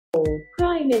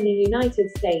Crime in the United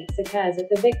States occurs at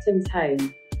the victim's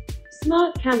home.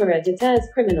 Smart camera deters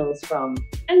criminals from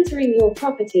entering your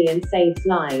property and saves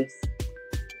lives.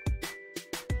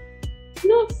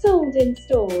 Not sold in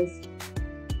stores.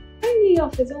 Only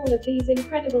offers all of these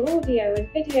incredible audio and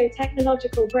video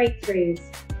technological breakthroughs.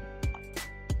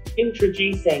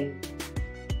 Introducing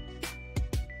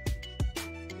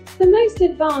the most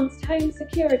advanced home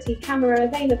security camera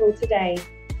available today.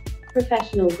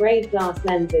 Professional-grade glass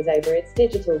lenses over its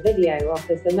digital video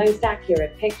offers the most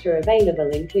accurate picture available,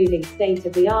 including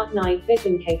state-of-the-art night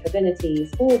vision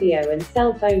capabilities, audio and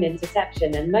cell phone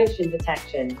interception and motion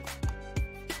detection.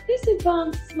 This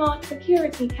advanced smart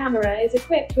security camera is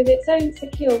equipped with its own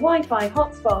secure Wi-Fi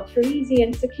hotspot for easy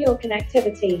and secure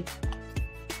connectivity.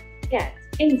 Get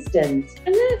instant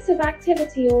alerts of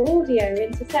activity or audio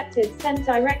intercepted sent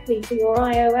directly to your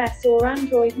iOS or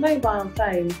Android mobile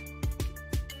phone.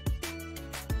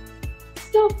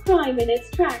 Stop crime in its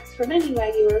tracks from anywhere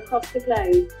you are across the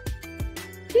globe.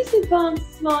 This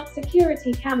advanced smart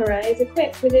security camera is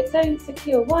equipped with its own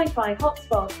secure Wi-Fi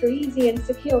hotspot for easy and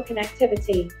secure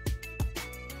connectivity.